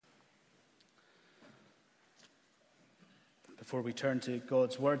Before we turn to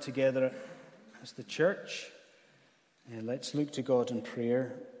God's Word together as the church, let's look to God in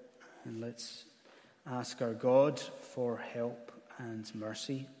prayer and let's ask our God for help and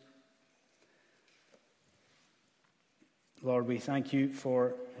mercy. Lord, we thank you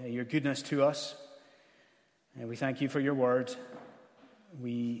for your goodness to us. We thank you for your word.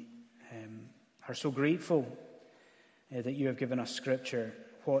 We are so grateful that you have given us Scripture.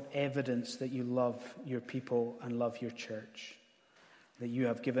 What evidence that you love your people and love your church. That you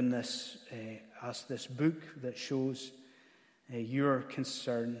have given us this book that shows your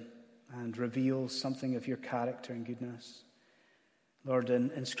concern and reveals something of your character and goodness. Lord,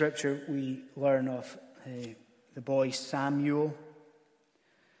 in Scripture we learn of the boy Samuel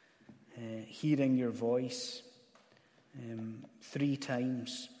hearing your voice 3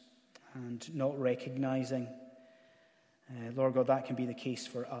 times and not recognizing. Lord God, that can be the case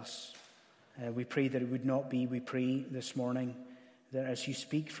for us. We pray that it would not be. We pray this morning that as you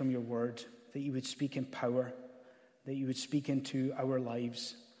speak from your word, that you would speak in power, that you would speak into our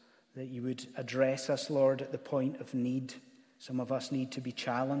lives, that you would address us, Lord, at the point of need. Some of us need to be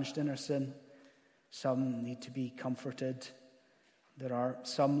challenged in our sin. Some need to be comforted. There are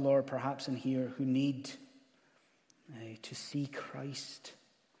some, Lord, perhaps in here who need to see Christ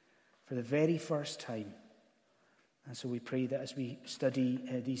for the very first time. And so we pray that as we study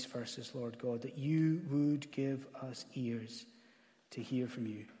these verses, Lord God, that you would give us ears to hear from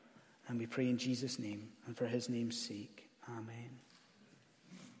you. And we pray in Jesus' name and for his name's sake. Amen.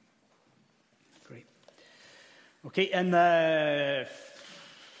 Great. Okay, in the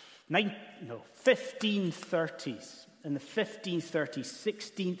 1530s,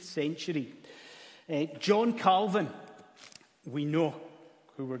 16th century, John Calvin, we know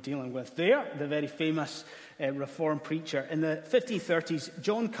who we're dealing with there, the very famous Reformed preacher. In the 1530s,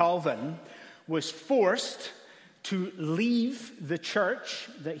 John Calvin was forced to leave the church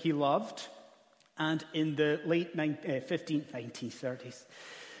that he loved, and in the late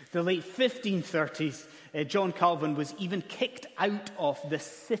 1530s, John Calvin was even kicked out of the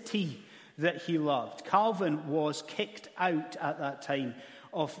city that he loved. Calvin was kicked out at that time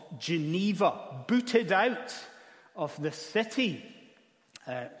of Geneva, booted out of the city.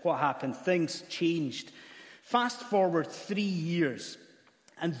 What happened? Things changed. Fast forward 3 years,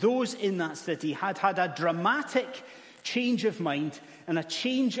 and those in that city had a dramatic change of mind and a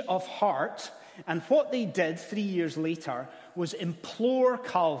change of heart. And what they did 3 years later was implore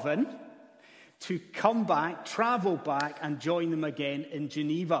Calvin to come back, travel back, and join them again in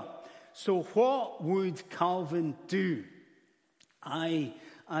Geneva. So what would Calvin do? I,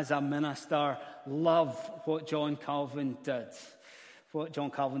 as a minister, love what John Calvin did. What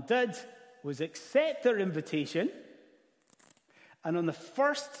John Calvin did was accept their invitation, and on the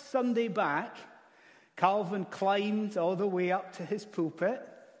first Sunday back, Calvin climbed all the way up to his pulpit,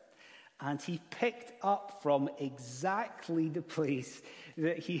 and he picked up from exactly the place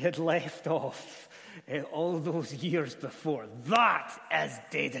that he had left off all those years before. That is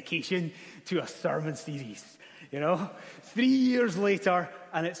dedication to a sermon series, 3 years later,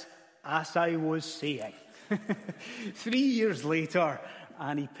 and it's as I was saying. 3 years later,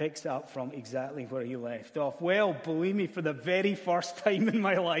 and he picks up from exactly where he left off. Well, believe me, for the very first time in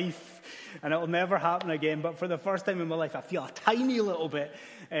my life, and it'll never happen again, but for the first time in my life, I feel a tiny little bit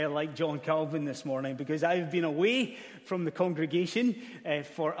like John Calvin this morning, because I've been away from the congregation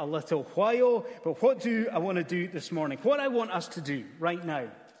for a little while. But what do I want to do this morning? What I want us to do right now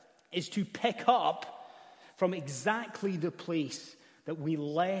is to pick up from exactly the place that we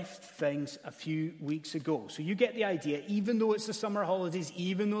left things a few weeks ago. So you get the idea. Even though it's the summer holidays,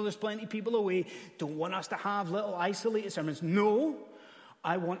 even though there's plenty of people away, don't want us to have little isolated sermons. No,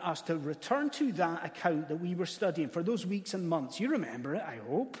 I want us to return to that account that we were studying for those weeks and months. You remember it, I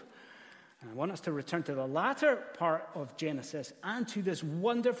hope. And I want us to return to the latter part of Genesis and to this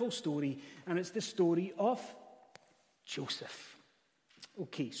wonderful story, and it's the story of Joseph.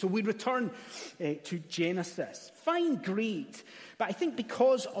 Okay, so we return to Genesis. Fine, great. But I think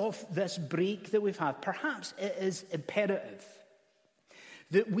because of this break that we've had, perhaps it is imperative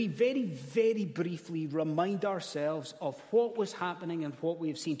that we very, very briefly remind ourselves of what was happening and what we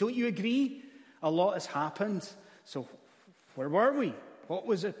have seen. Don't you agree? A lot has happened. So where were we? What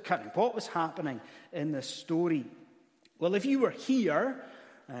was occurring? What was happening in this story? Well, if you were here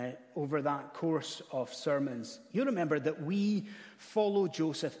over that course of sermons, you remember that we followed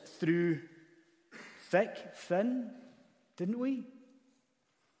Joseph through thick, thin, didn't we?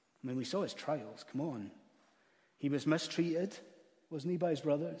 I mean, we saw his trials. Come on. He was mistreated, wasn't he, by his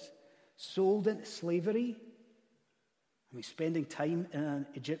brothers? Sold into slavery. I mean, spending time in an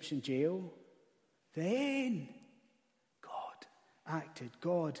Egyptian jail. Then God acted.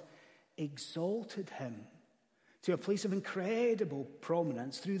 God exalted him to a place of incredible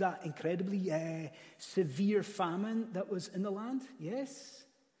prominence through that incredibly severe famine that was in the land. Yes?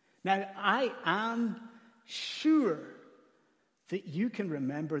 Now, I am sure that you can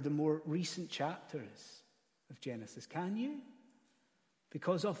remember the more recent chapters of Genesis, can you?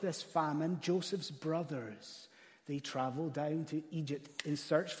 Because of this famine, Joseph's brothers, they travel down to Egypt in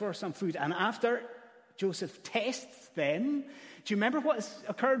search for some food. And after Joseph tests them, do you remember what has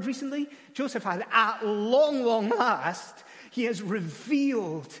occurred recently? Joseph had, at long last, he has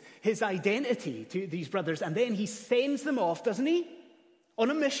revealed his identity to these brothers. And then he sends them off, doesn't he? On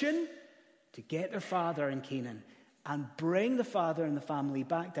a mission to get their father in Canaan and bring the father and the family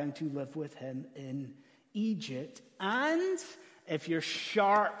back down to live with him in Egypt. And if you're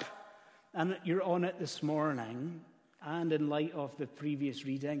sharp and you're on it this morning, and in light of the previous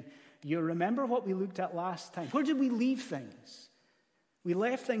reading, you remember what we looked at last time. Where did we leave things? We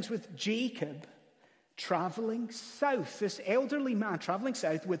left things with Jacob traveling south. This elderly man traveling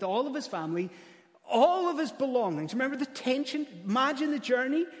south with all of his family, all of his belongings. Remember the tension? Imagine the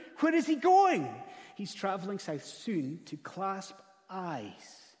journey. Where is he going? He's traveling south soon to clasp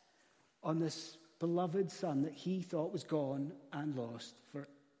eyes on this beloved son that he thought was gone and lost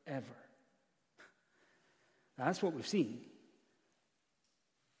forever. That's what we've seen.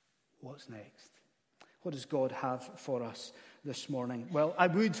 What's next? What does God have for us this morning? Well, I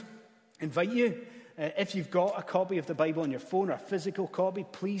would invite you, if you've got a copy of the Bible on your phone or a physical copy,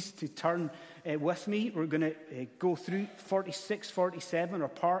 please to turn with me. We're going to go through 46, 47, or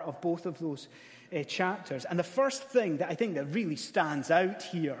part of both of those chapters. And the first thing that I think that really stands out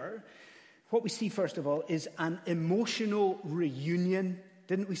here, what we see first of all, is an emotional reunion.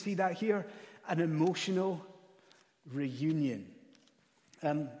 Didn't we see that here? An emotional reunion.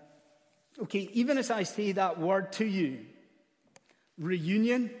 Okay, even as I say that word to you,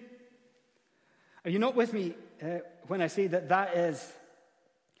 reunion, are you not with me when I say that that is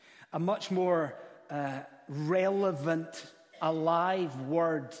a much more relevant, alive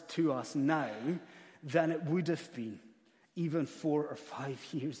word to us now than it would have been even 4 or 5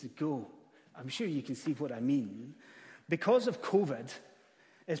 years ago? I'm sure you can see what I mean. Because of COVID,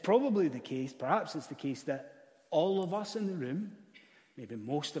 it's probably the case, perhaps it's the case, that all of us in the room, maybe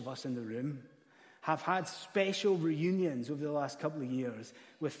most of us in the room, have had special reunions over the last couple of years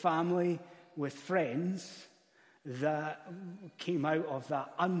with family, with friends that came out of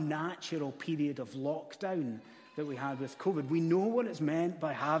that unnatural period of lockdown that we had with COVID. We know what it's meant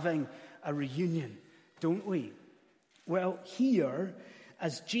by having a reunion, don't we? Well, here,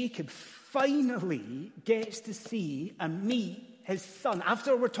 as Jacob finally gets to see and meet his son,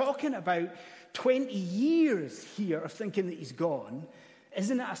 after we're talking about 20 years here of thinking that he's gone,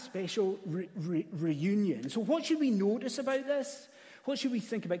 isn't it a special reunion? So what should we notice about this? What should we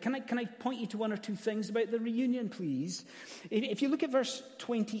think about? Can I point you to one or two things about the reunion, please? If you look at verse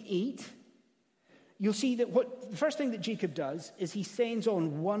 28, you'll see that the first thing that Jacob does is he sends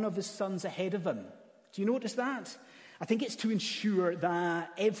on one of his sons ahead of him. Do you notice that? I think it's to ensure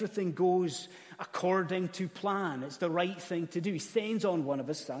that everything goes according to plan. It's the right thing to do. He sends on one of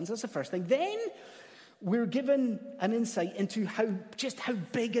his sons. That's the first thing. Then we're given an insight into how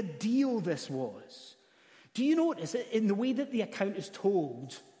big a deal this was. Do you notice that in the way that the account is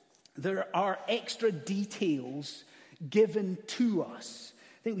told, there are extra details given to us?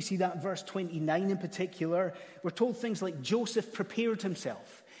 I think we see that in verse 29 in particular. We're told things like Joseph prepared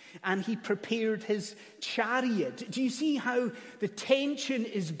himself and he prepared his chariot. Do you see how the tension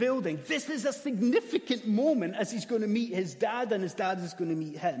is building? This is a significant moment as he's going to meet his dad and his dad is going to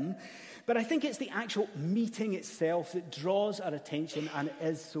meet him. But I think it's the actual meeting itself that draws our attention, and it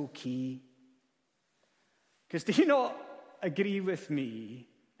is so key. Because do you not agree with me,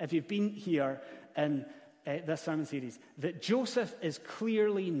 if you've been here in this sermon series, that Joseph is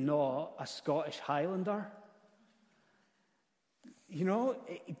clearly not a Scottish Highlander? You know,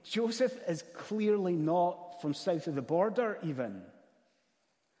 Joseph is clearly not from south of the border even.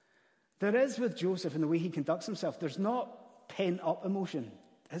 There is with Joseph in the way he conducts himself, there's not pent-up emotion,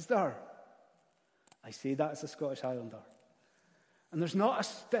 is there? I say that as a Scottish Highlander. And there's not a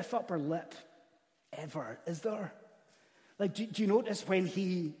stiff upper lip ever, is there? Like, do you notice when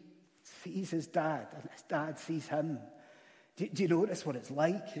he sees his dad and his dad sees him? Do you notice what it's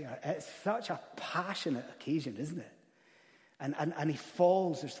like here? It's such a passionate occasion, isn't it? And he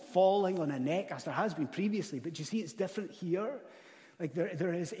falls. There's falling on a neck, as there has been previously. But you see, it's different here. Like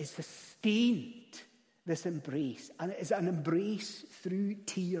there is, it's sustained, this embrace. And it is an embrace through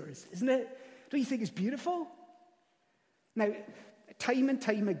tears, isn't it? Don't you think it's beautiful? Now, Time and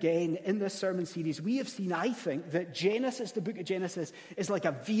time again in this sermon series, we have seen, I think, that Genesis, the book of Genesis, is like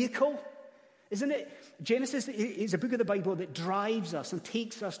a vehicle, isn't it? Genesis is a book of the Bible that drives us and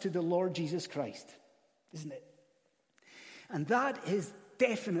takes us to the Lord Jesus Christ, isn't it? And that is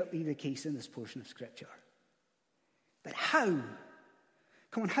definitely the case in this portion of Scripture. But how?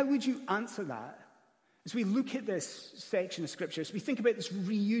 Come on, how would you answer that? As we look at this section of Scripture, as we think about this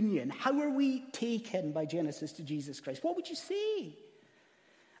reunion, how are we taken by Genesis to Jesus Christ? What would you say?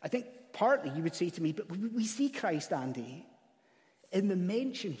 I think partly you would say to me, but we see Christ, Andy, in the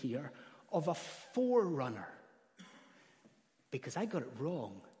mention here of a forerunner. Because I got it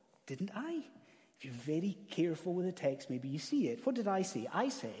wrong, didn't I? If you're very careful with the text, maybe you see it. What did I say? I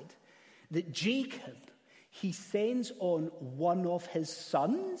said that Jacob, he sends on one of his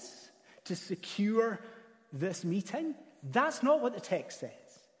sons to secure this meeting. That's not what the text says.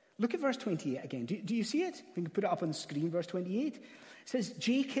 Look at verse 28 again. Do you see it? We can put it up on the screen, verse 28. It says,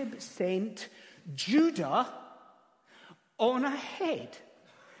 Jacob sent Judah on ahead.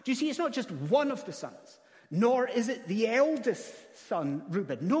 Do you see? It's not just one of the sons, nor is it the eldest son,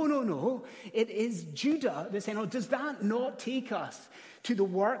 Reuben. No. It is Judah that's saying, does that not take us to the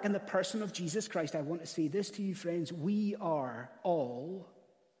work and the person of Jesus Christ? I want to say this to you, friends. We are all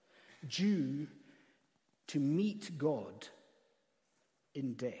due to meet God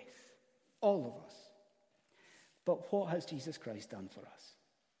in death. All of us. But what has Jesus Christ done for us?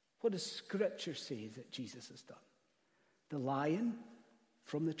 What does Scripture say that Jesus has done? The Lion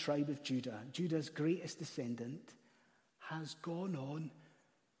from the tribe of Judah, Judah's greatest descendant, has gone on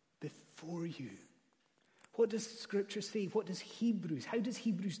before you. What does Scripture say? What does Hebrews? How does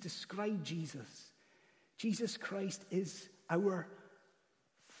Hebrews describe Jesus? Jesus Christ is our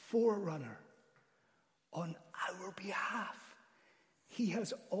forerunner on our behalf. He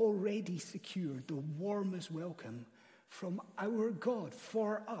has already secured the warmest welcome from our God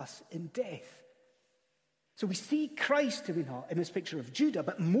for us in death. So we see Christ, do we not, in this picture of Judah,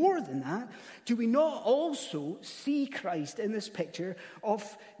 but more than that, do we not also see Christ in this picture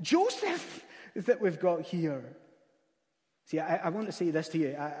of Joseph that we've got here? See, I want to say this to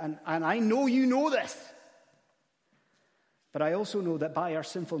you, and I know you know this, but I also know that by our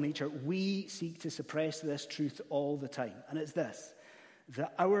sinful nature, we seek to suppress this truth all the time. And it's this,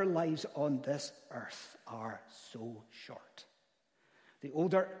 that our lives on this earth are so short. The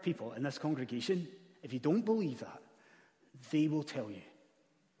older people in this congregation, if you don't believe that, they will tell you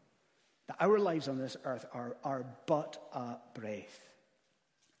that our lives on this earth are but a breath.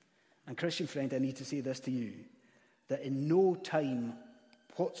 And Christian friend, I need to say this to you, that in no time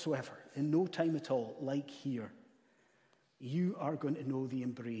whatsoever, in no time at all, like here, you are going to know the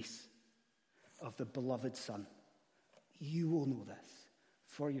embrace of the beloved Son. You will know this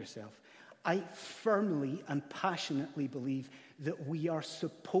for yourself. I firmly and passionately believe that we are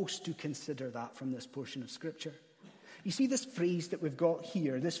supposed to consider that from this portion of Scripture. You see this phrase that we've got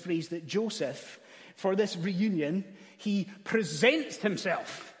here, this phrase that Joseph, for this reunion, he presents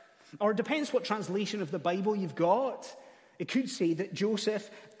himself. Or it depends what translation of the Bible you've got. It could say that Joseph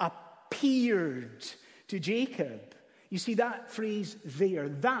appeared to Jacob. You see that phrase there,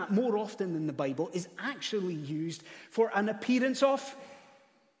 that more often than the Bible is actually used for an appearance of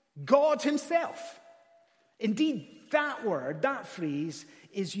God himself. Indeed, that word, that phrase,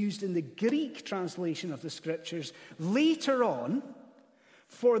 is used in the Greek translation of the Scriptures later on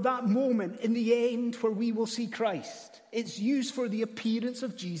for that moment in the end where we will see Christ. It's used for the appearance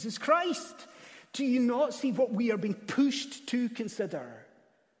of Jesus Christ. Do you not see what we are being pushed to consider?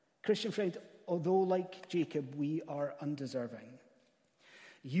 Christian friend, although like Jacob, we are undeserving,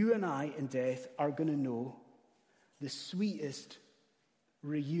 you and I in death are going to know the sweetest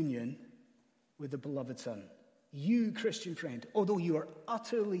reunion with the beloved Son. You, Christian friend, although you are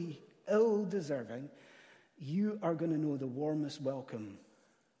utterly ill-deserving, you are going to know the warmest welcome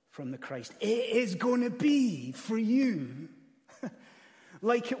from the Christ. It is going to be for you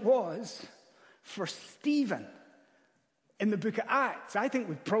like it was for Stephen in the book of Acts. I think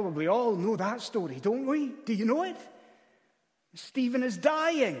we probably all know that story, don't we? Do you know it? Stephen is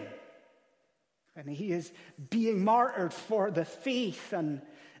dying. And he is being martyred for the faith and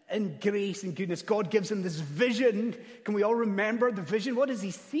grace and goodness. God gives him this vision. Can we all remember the vision? What does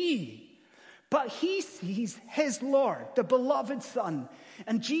he see? But he sees his Lord, the beloved Son.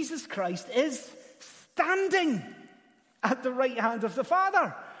 And Jesus Christ is standing at the right hand of the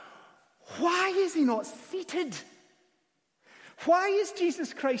Father. Why is he not seated? Why is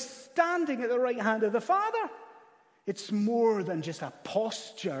Jesus Christ standing at the right hand of the Father? It's more than just a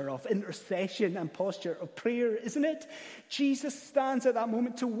posture of intercession and posture of prayer, isn't it? Jesus stands at that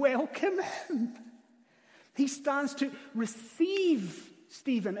moment to welcome him. He stands to receive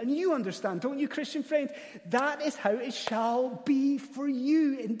Stephen. And you understand, don't you, Christian friend? That is how it shall be for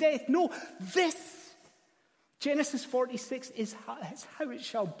you in death. No, this, Genesis 46, is how it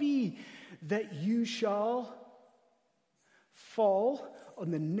shall be, that you shall fall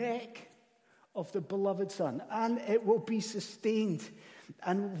on the neck of the beloved Son, and it will be sustained,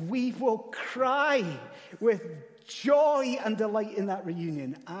 and we will cry with joy and delight in that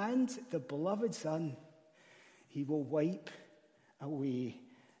reunion. And the beloved Son, he will wipe away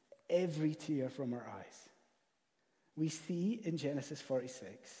every tear from our eyes. We see in Genesis 46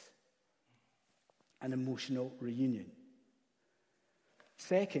 an emotional reunion.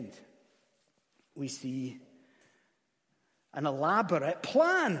 Second, we see an elaborate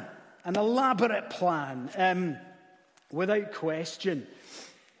plan. An elaborate plan, without question,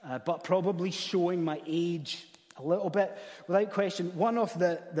 but probably showing my age a little bit. Without question, one of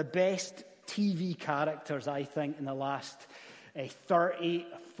the best TV characters, I think, in the last 30,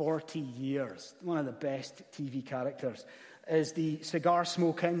 40 years, one of the best TV characters, is the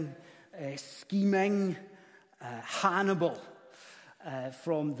cigar-smoking, scheming Hannibal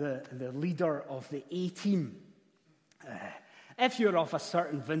from the leader of the A-Team. If you're of a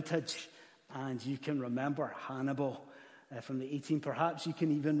certain vintage and you can remember Hannibal from the A-Team, perhaps you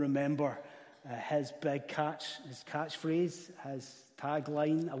can even remember his big his catchphrase, his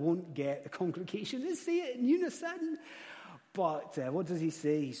tagline. I won't get the congregation to say it in unison, but what does he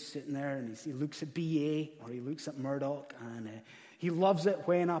say? He's sitting there and he looks at BA, or he looks at Murdoch, and he loves it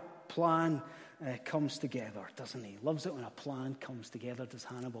when a plan comes together, doesn't he? Loves it when a plan comes together, does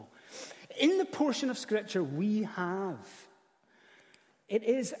Hannibal. In the portion of Scripture we have, it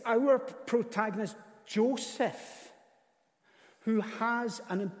is our protagonist, Joseph, who has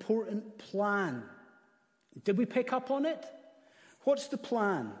an important plan. Did we pick up on it? What's the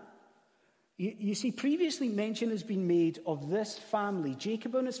plan? You see, previously mention has been made of this family,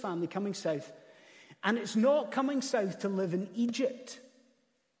 Jacob and his family, coming south. And it's not coming south to live in Egypt.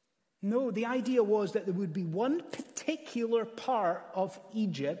 No, the idea was that there would be one particular part of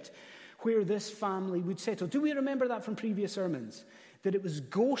Egypt where this family would settle. Do we remember that from previous sermons? That it was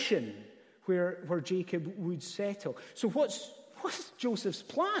Goshen where Jacob would settle. So what's Joseph's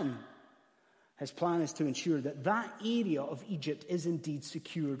plan? His plan is to ensure that that area of Egypt is indeed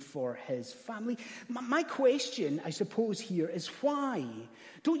secured for his family. My question, I suppose, here is why?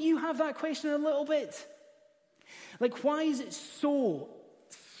 Don't you have that question a little bit? Like, why is it so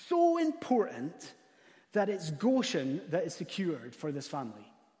important that it's Goshen that is secured for this family?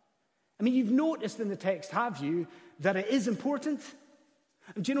 I mean, you've noticed in the text, have you, that it is important?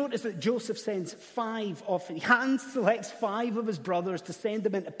 Do you notice that Joseph sends he hand selects 5 of his brothers to send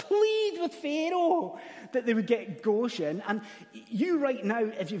them in to plead with Pharaoh that they would get Goshen? And you right now,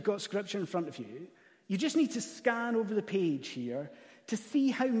 if you've got Scripture in front of you, you just need to scan over the page here to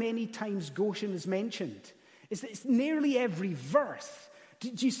see how many times Goshen is mentioned. It's nearly every verse.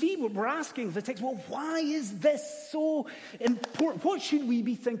 Do you see what we're asking the text? Well, why is this so important? What should we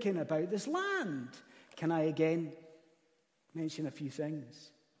be thinking about this land? Can I again mention a few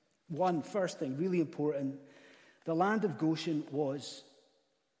things? First thing, really important, the land of Goshen was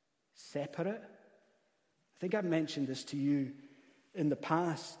separate. I think I've mentioned this to you in the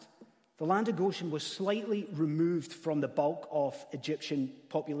past. The land of Goshen was slightly removed from the bulk of Egyptian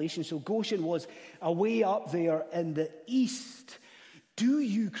population. So Goshen was away up there in the east. Do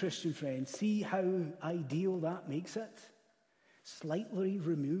you, Christian friends, see how ideal that makes it? Slightly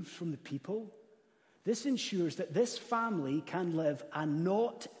removed from the people. This ensures that this family can live and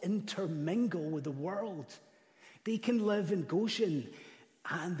not intermingle with the world. They can live in Goshen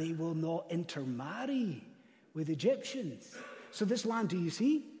and they will not intermarry with Egyptians. So this land, do you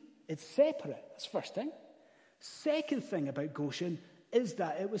see? It's separate. That's the first thing. Second thing about Goshen is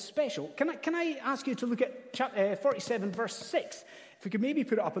that it was special. Can I ask you to look at chapter 47, verse 6? If we could maybe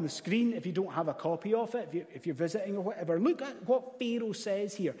put it up on the screen if you don't have a copy of it, if you're visiting or whatever. Look at what Pharaoh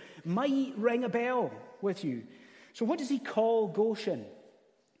says here. Might ring a bell with you. So what does he call Goshen?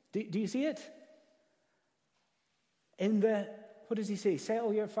 Do you see it? What does he say?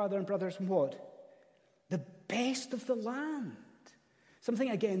 Settle your father and brothers in what? The best of the land.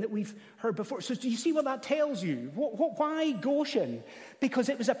 Something, again, that we've heard before. So do you see what that tells you? Why Goshen? Because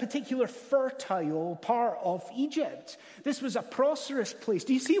it was a particular fertile part of Egypt. This was a prosperous place.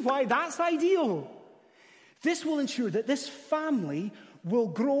 Do you see why that's ideal? This will ensure that this family will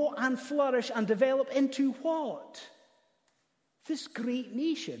grow and flourish and develop into what? This great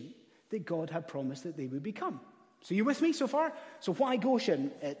nation that God had promised that they would become. So you with me so far? So why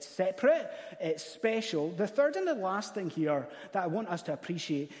Goshen? It's separate, it's special. The third and the last thing here that I want us to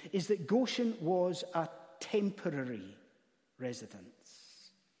appreciate is that Goshen was a temporary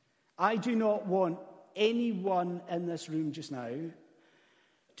residence. I do not want anyone in this room just now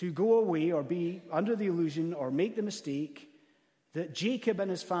to go away or be under the illusion or make the mistake that Jacob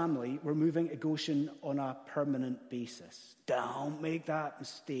and his family were moving to Goshen on a permanent basis. Don't make that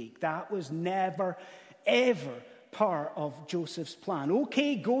mistake. That was never, ever part of Joseph's plan.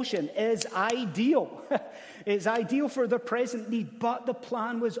 Okay, Goshen is ideal. It's ideal for their present need, but the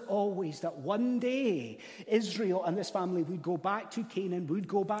plan was always that one day Israel and this family would go back to Canaan, would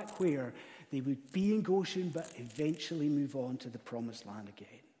go back where? They would be in Goshen, but eventually move on to the promised land again.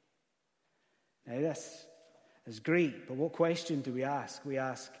 Now this is great, but what question do we ask? We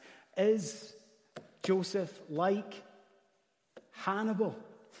ask, is Joseph like Hannibal?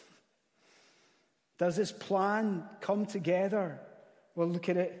 Does his plan come together? Well, look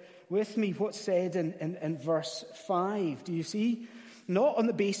at it with me. What's said in verse 5. Do you see? Not on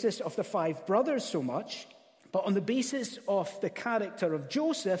the basis of the 5 brothers so much, but on the basis of the character of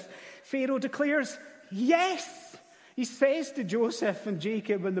Joseph, Pharaoh declares, yes. He says to Joseph and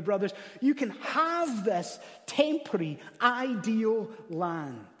Jacob and the brothers, you can have this temporary, ideal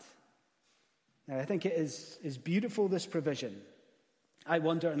land. Now, I think it is beautiful, this provision. I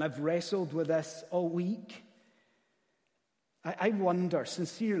wonder, and I've wrestled with this all week, I wonder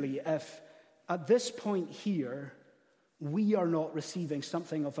sincerely if at this point here, we are not receiving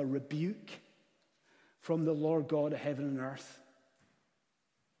something of a rebuke from the Lord God of heaven and earth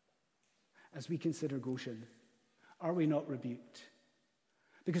as we consider Goshen. Are we not rebuked?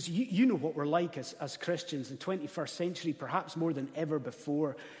 Because you know what we're like as Christians in the 21st century, perhaps more than ever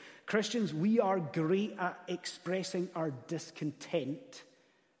before. Christians, we are great at expressing our discontent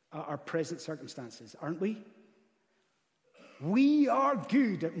at our present circumstances, aren't we? We are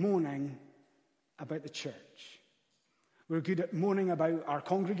good at moaning about the church. We're good at moaning about our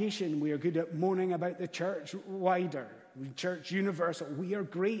congregation. We are good at moaning about the church wider, church universal. We are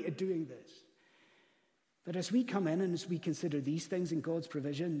great at doing this. But as we come in and as we consider these things in God's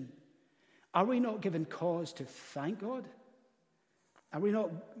provision, are we not given cause to thank God? Are we not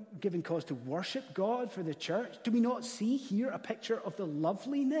given cause to worship God for the church? Do we not see here a picture of the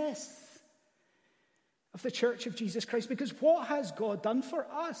loveliness of the church of Jesus Christ? Because what has God done for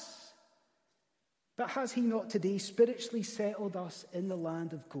us? But has he not today spiritually settled us in the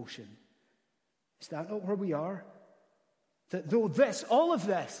land of Goshen? Is that not where we are? That though this, all of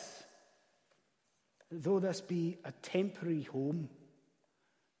this, though this be a temporary home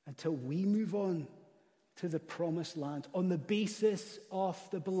until we move on to the promised land on the basis of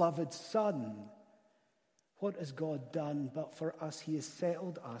the beloved Son, what has God done? But for us, he has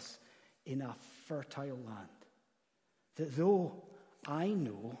settled us in a fertile land. That though I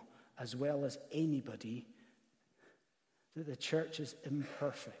know as well as anybody that the church is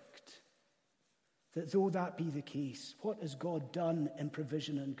imperfect, that though that be the case, what has God done in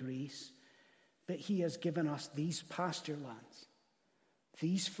provision and grace? That he has given us these pasture lands,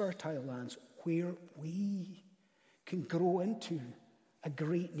 these fertile lands where we can grow into a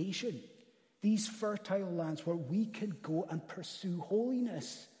great nation. These fertile lands where we can go and pursue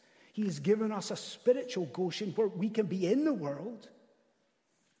holiness. He has given us a spiritual Goshen where we can be in the world,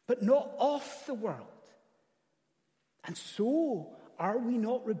 but not of the world. And so, are we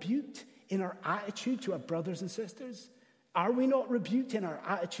not rebuked in our attitude to our brothers and sisters? Are we not rebuked in our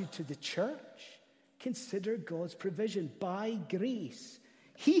attitude to the church? Consider God's provision by grace.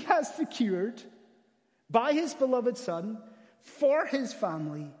 He has secured, by his beloved Son, for his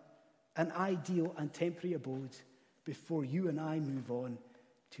family, an ideal and temporary abode before you and I move on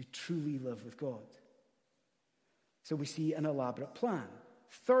to truly live with God. So we see an elaborate plan.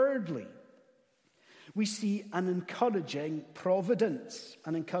 Thirdly, we see an encouraging providence.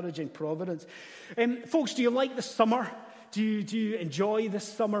 An encouraging providence. Folks, do you like the summer? Do you enjoy the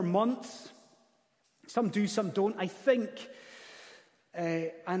summer months? Some do, some don't. I think,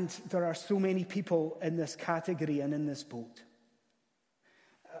 and there are so many people in this category and in this boat.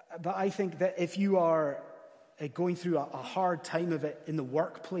 But I think that if you are going through a hard time of it in the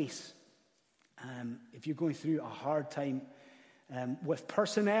workplace, if you're going through a hard time with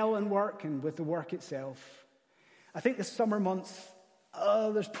personnel and work and with the work itself, I think the summer months,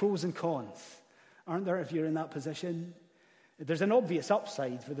 there's pros and cons, aren't there, if you're in that position? There's an obvious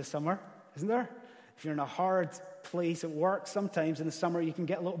upside for the summer, isn't there? If you're in a hard place at work, sometimes in the summer you can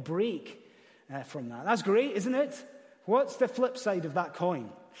get a little break from that. That's great, isn't it? What's the flip side of that coin?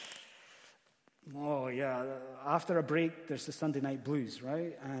 Oh, yeah, after a break, there's the Sunday night blues,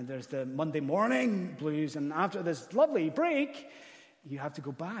 right? And there's the Monday morning blues. And after this lovely break, you have to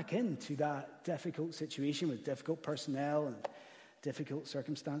go back into that difficult situation with difficult personnel and difficult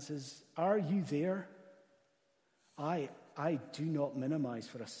circumstances. Are you there? I do not minimize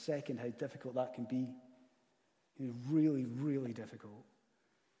for a second how difficult that can be. It's really, really difficult.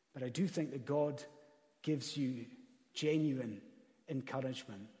 But I do think that God gives you genuine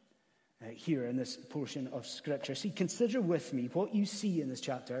encouragement here in this portion of Scripture. See, consider with me what you see in this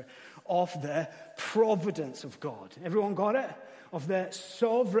chapter of the providence of God. Everyone got it? Of the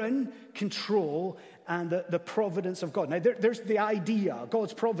sovereign control and the providence of God. Now, there's the idea,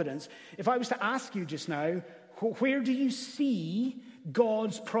 God's providence. If I was to ask you just now, where do you see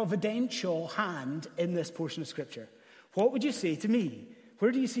God's providential hand in this portion of Scripture? What would you say to me?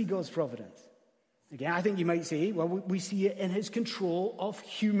 Where do you see God's providence? Again, I think you might say, well, we see it in his control of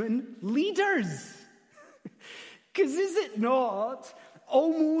human leaders. Because is it not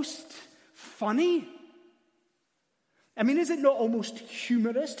almost funny? I mean, is it not almost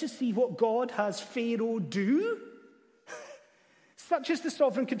humorous to see what God has Pharaoh do? Such is the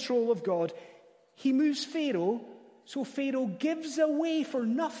sovereign control of God. He moves Pharaoh, so Pharaoh gives away for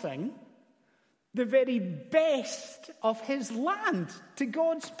nothing the very best of his land to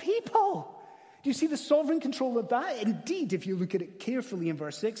God's people. Do you see the sovereign control of that? Indeed, if you look at it carefully in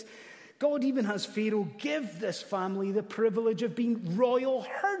verse 6, God even has Pharaoh give this family the privilege of being royal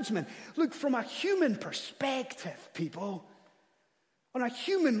herdsmen. Look, from a human perspective, people, on a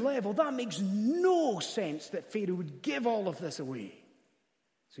human level, that makes no sense that Pharaoh would give all of this away.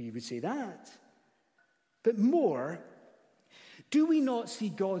 So you would say that. But more, do we not see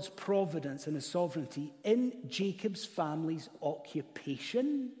God's providence and his sovereignty in Jacob's family's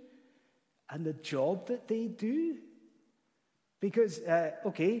occupation and the job that they do? Because,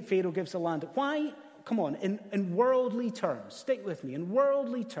 Pharaoh gives the land. Why? Come on, in worldly terms, stick with me. In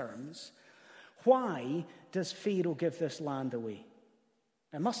worldly terms, why does Pharaoh give this land away?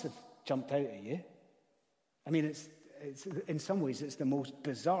 It must have jumped out at you. I mean, it's in some ways, it's the most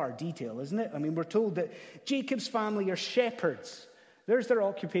bizarre detail, isn't it? I mean, we're told that Jacob's family are shepherds. There's their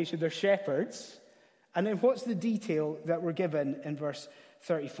occupation, they're shepherds. And then what's the detail that we're given in verse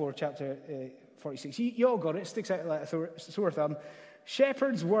 34, chapter 46? You all got it. It sticks out like a sore thumb.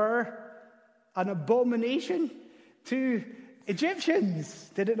 Shepherds were an abomination to Egyptians.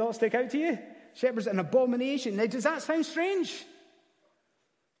 Did it not stick out to you? Shepherds, an abomination. Now, does that sound strange?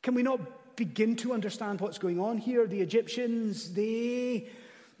 Can we not begin to understand what's going on here? The Egyptians, they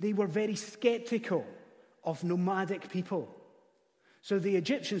were very skeptical of nomadic people. So the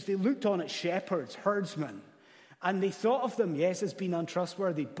Egyptians, they looked on at shepherds, herdsmen, and they thought of them, yes, as being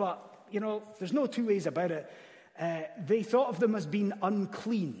untrustworthy, but, there's no two ways about it. They thought of them as being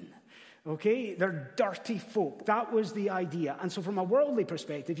unclean, okay? They're dirty folk. That was the idea. And so from a worldly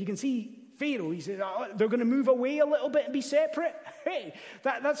perspective, you can see Pharaoh, he said, they're going to move away a little bit and be separate. Hey,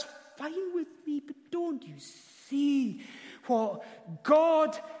 that's fine with me, but don't you see what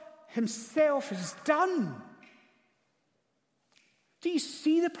God himself has done? Do you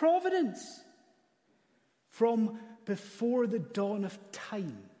see the providence? From before the dawn of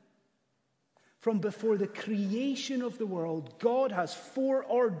time, from before the creation of the world, God has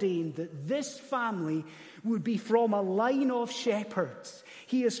foreordained that this family would be from a line of shepherds.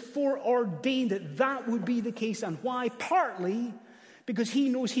 He has foreordained that that would be the case. And why? Partly because he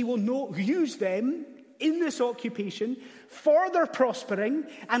knows he will use them in this occupation for their prospering,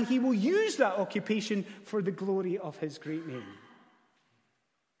 and he will use that occupation for the glory of his great name.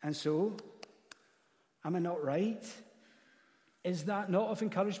 And so, am I not right? Is that not of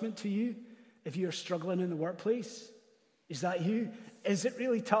encouragement to you if you're struggling in the workplace? Is that you? Is it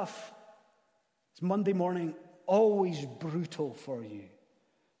really tough? Is Monday morning always brutal for you?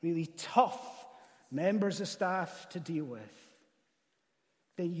 Really tough members of staff to deal with?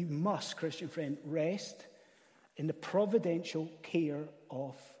 Then you must, Christian friend, rest in the providential care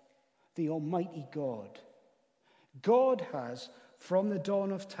of the Almighty God. God has, from the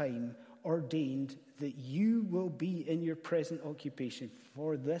dawn of time, ordained that you will be in your present occupation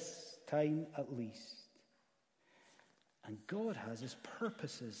for this time at least. And God has his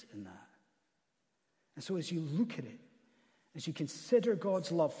purposes in that. And so as you look at it, as you consider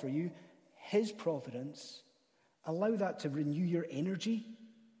God's love for you, his providence, allow that to renew your energy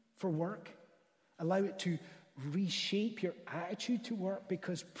for work. Allow it to reshape your attitude to work,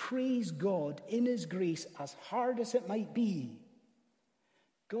 because praise God, in his grace, as hard as it might be,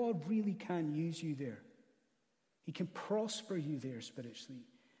 God really can use you there. He can prosper you there spiritually,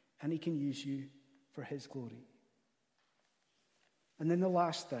 and he can use you for his glory. And then the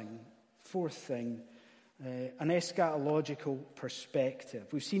last thing, fourth thing, an eschatological perspective.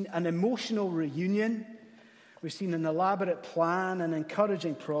 We've seen an emotional reunion. We've seen an elaborate plan, an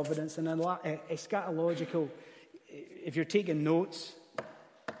encouraging providence, and an eschatological, if you're taking notes,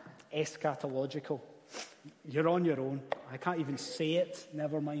 eschatological. You're on your own. I can't even say it,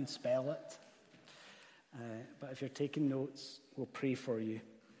 never mind spell it. But if you're taking notes, we'll pray for you.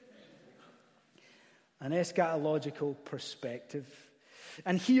 An eschatological perspective.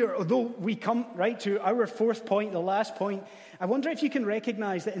 And here, although we come right to our fourth point, the last point, I wonder if you can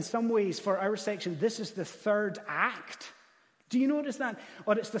recognize that in some ways for our section, this is the third act. Do you notice that?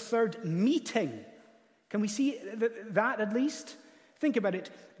 Or it's the third meeting. Can we see that at least? Think about it.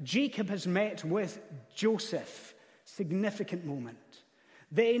 Jacob has met with Joseph. Significant moment.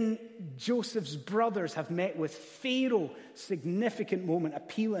 Then Joseph's brothers have met with Pharaoh. Significant moment,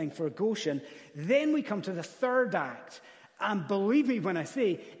 appealing for Goshen. Then we come to the third act. And believe me when I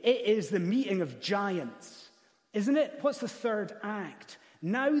say, it is the meeting of giants. Isn't it? What's the third act?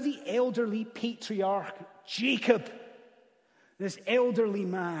 Now the elderly patriarch Jacob, this elderly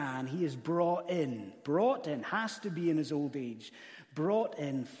man, he is brought in, has to be in his old age, brought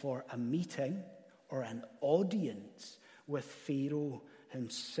in for a meeting or an audience with Pharaoh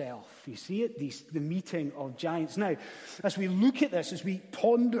himself. You see it? The meeting of giants. Now, as we look at this, as we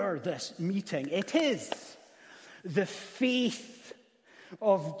ponder this meeting, it is the faith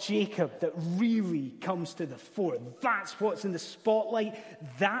of Jacob that really comes to the fore. That's what's in the spotlight.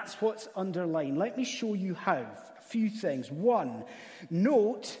 That's what's underlined. Let me show you how. A few things. One,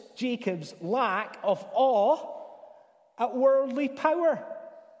 note Jacob's lack of awe at worldly power.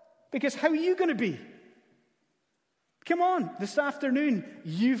 Because how are you going to be? Come on, this afternoon,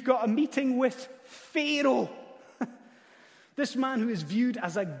 you've got a meeting with Pharaoh. This man who is viewed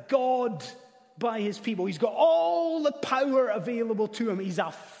as a god by his people. He's got all the power available to him. He's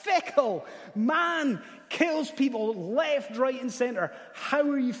a fickle man, kills people left, right, and center. How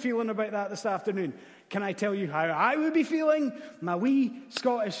are you feeling about that this afternoon? Can I tell you how I would be feeling? My wee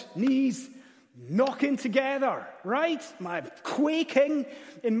Scottish knees knocking together, right? My quaking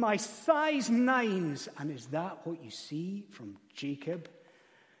in my size 9s. And is that what you see from Jacob?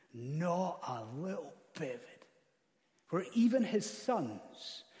 Not a little bit. Where even his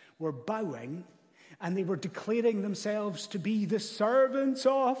sons were bowing and they were declaring themselves to be the servants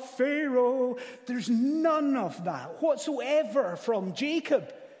of Pharaoh. There's none of that whatsoever from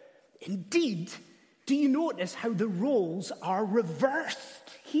Jacob. Indeed, do you notice how the roles are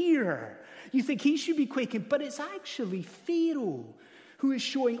reversed here? You think he should be quaking, but it's actually Pharaoh who is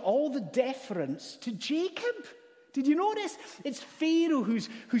showing all the deference to Jacob. Did you notice? It's Pharaoh who's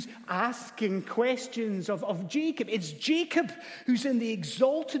asking questions of Jacob. It's Jacob who's in the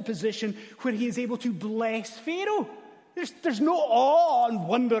exalted position where he is able to bless Pharaoh. There's no awe and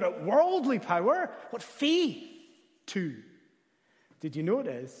wonder at worldly power, but faith too. Did you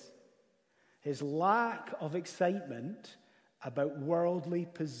notice his lack of excitement about worldly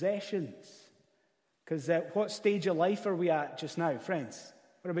possessions? Because what stage of life are we at just now, friends?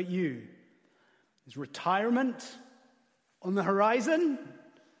 What about you? Is retirement on the horizon?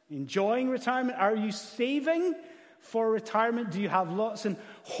 Enjoying retirement? Are you saving for retirement? Do you have lots of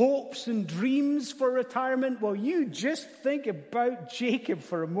hopes and dreams for retirement? Well, you just think about Jacob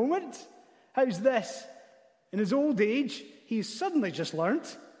for a moment. How's this? In his old age, he's suddenly just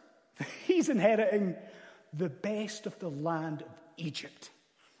learnt that he's inheriting the best of the land of Egypt.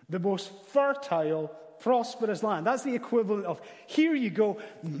 The most fertile, prosperous land. That's the equivalent of, here you go,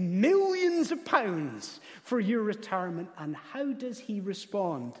 millions of pounds for your retirement. And how does he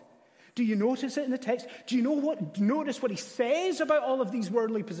respond? Do you notice it in the text? Do you notice what he says about all of these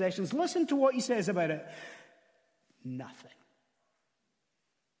worldly possessions? Listen to what he says about it. Nothing.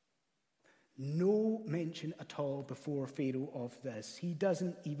 No mention at all before Pharaoh of this. He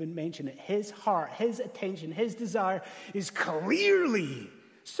doesn't even mention it. His heart, his attention, his desire is clearly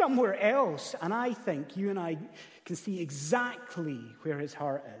somewhere else. And I think you and I can see exactly where his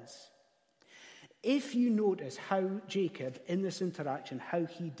heart is. If you notice how Jacob, in this interaction, how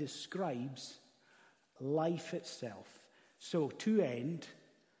he describes life itself. So, to end,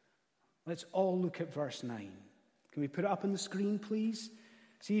 let's all look at verse 9. Can we put it up on the screen, please?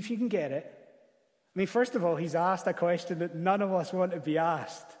 See if you can get it. I mean, first of all, he's asked a question that none of us want to be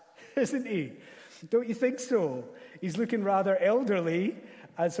asked, isn't he? Don't you think so? He's looking rather elderly.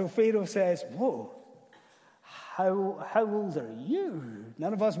 And so Pharaoh says, whoa, how old are you?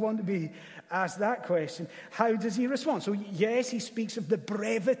 None of us want to be asked that question. How does he respond? So yes, he speaks of the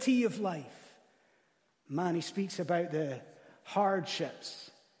brevity of life. Man, he speaks about the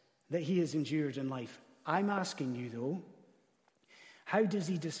hardships that he has endured in life. I'm asking you, though, how does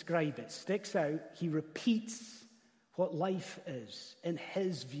he describe it? Sticks out. He repeats what life is in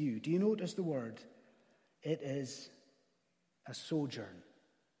his view. Do you notice the word? It is a sojourn.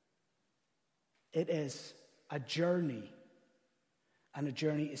 It is a journey. And a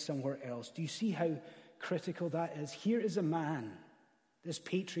journey is somewhere else. Do you see how critical that is. Here is a man, this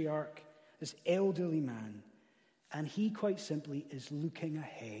patriarch, this elderly man, and he quite simply is looking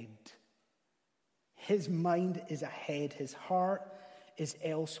ahead. His mind is ahead. His heart is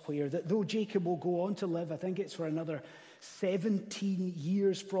elsewhere. That though Jacob will go on to live, I think it's for another 17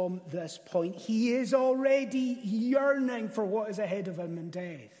 years from this point, he is already yearning for what is ahead of him in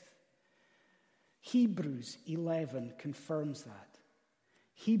death. Hebrews 11 confirms that.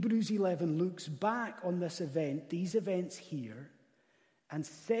 Hebrews 11 looks back on this event, these events here, and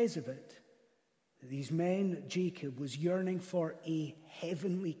says of it that these men, Jacob, was yearning for a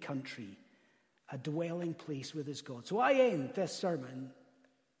heavenly country, a dwelling place with his God. So I end this sermon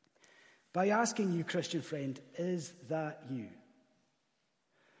by asking you, Christian friend, is that you?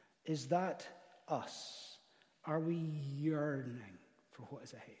 Is that us? Are we yearning for what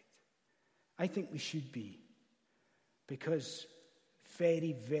is ahead? I think we should be, because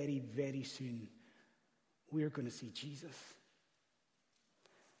very, very, very soon we're going to see Jesus.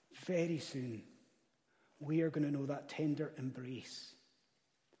 Very soon we are going to know that tender embrace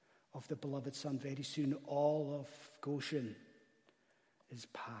of the beloved Son. Very soon all of Goshen is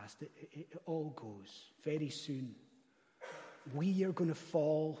past. It all goes. Very soon we are going to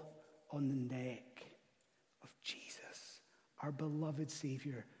fall on the neck of Jesus, our beloved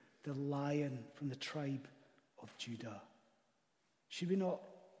Savior, the Lion from the tribe of Judah. Should we not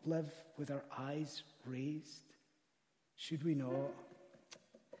live with our eyes raised? Should we not,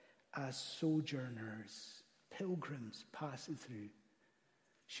 as sojourners, pilgrims passing through,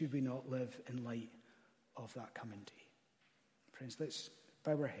 should we not live in light of that coming day? Friends, let's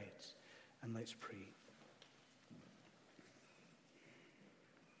bow our heads and let's pray.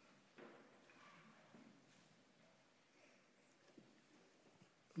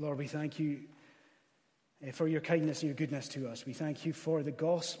 Lord, we thank you for your kindness and your goodness to us. We thank you for the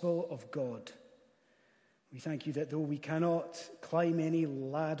gospel of God. We thank you that though we cannot climb any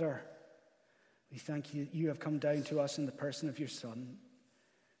ladder, we thank you that you have come down to us in the person of your Son.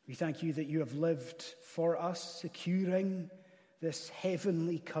 We thank you that you have lived for us, securing this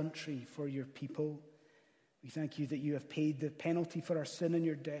heavenly country for your people. We thank you that you have paid the penalty for our sin and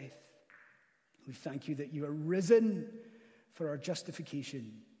your death. We thank you that you are risen for our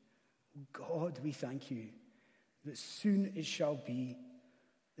justification. God, we thank you that soon it shall be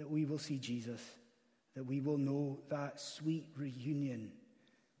that we will see Jesus, that we will know that sweet reunion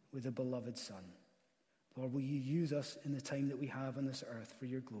with the beloved Son. Lord, will you use us in the time that we have on this earth for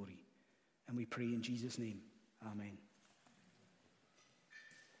your glory? And we pray in Jesus' name. Amen.